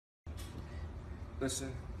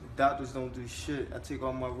Listen, the doctors don't do shit. I take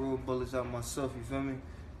all my real bullets out myself, you feel me?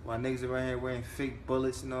 While niggas around here wearing fake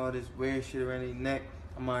bullets and all this weird shit around their neck,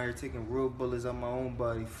 I'm out here taking real bullets out my own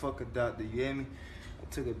body. Fuck a doctor, you hear me? I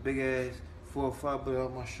took a big ass 4 or 5 bullet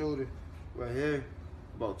off my shoulder right here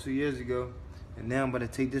about 2 years ago. And now I'm about to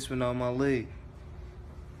take this one out my leg.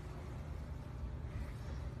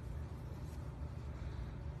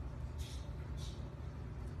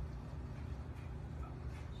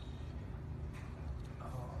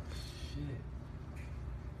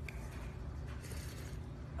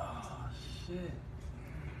 Shit.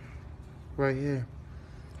 Right here.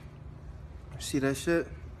 See that shit?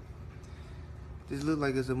 This look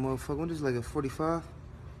like it's a motherfucker. What is this, like a 45?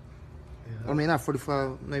 Yeah. I mean, not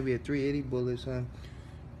 45, maybe a 380 bullet, son.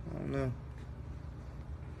 I don't know.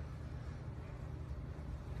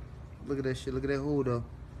 Look at that shit. Look at that hole, though.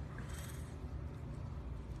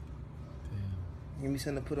 Damn. Give me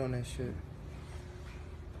something to put on that shit.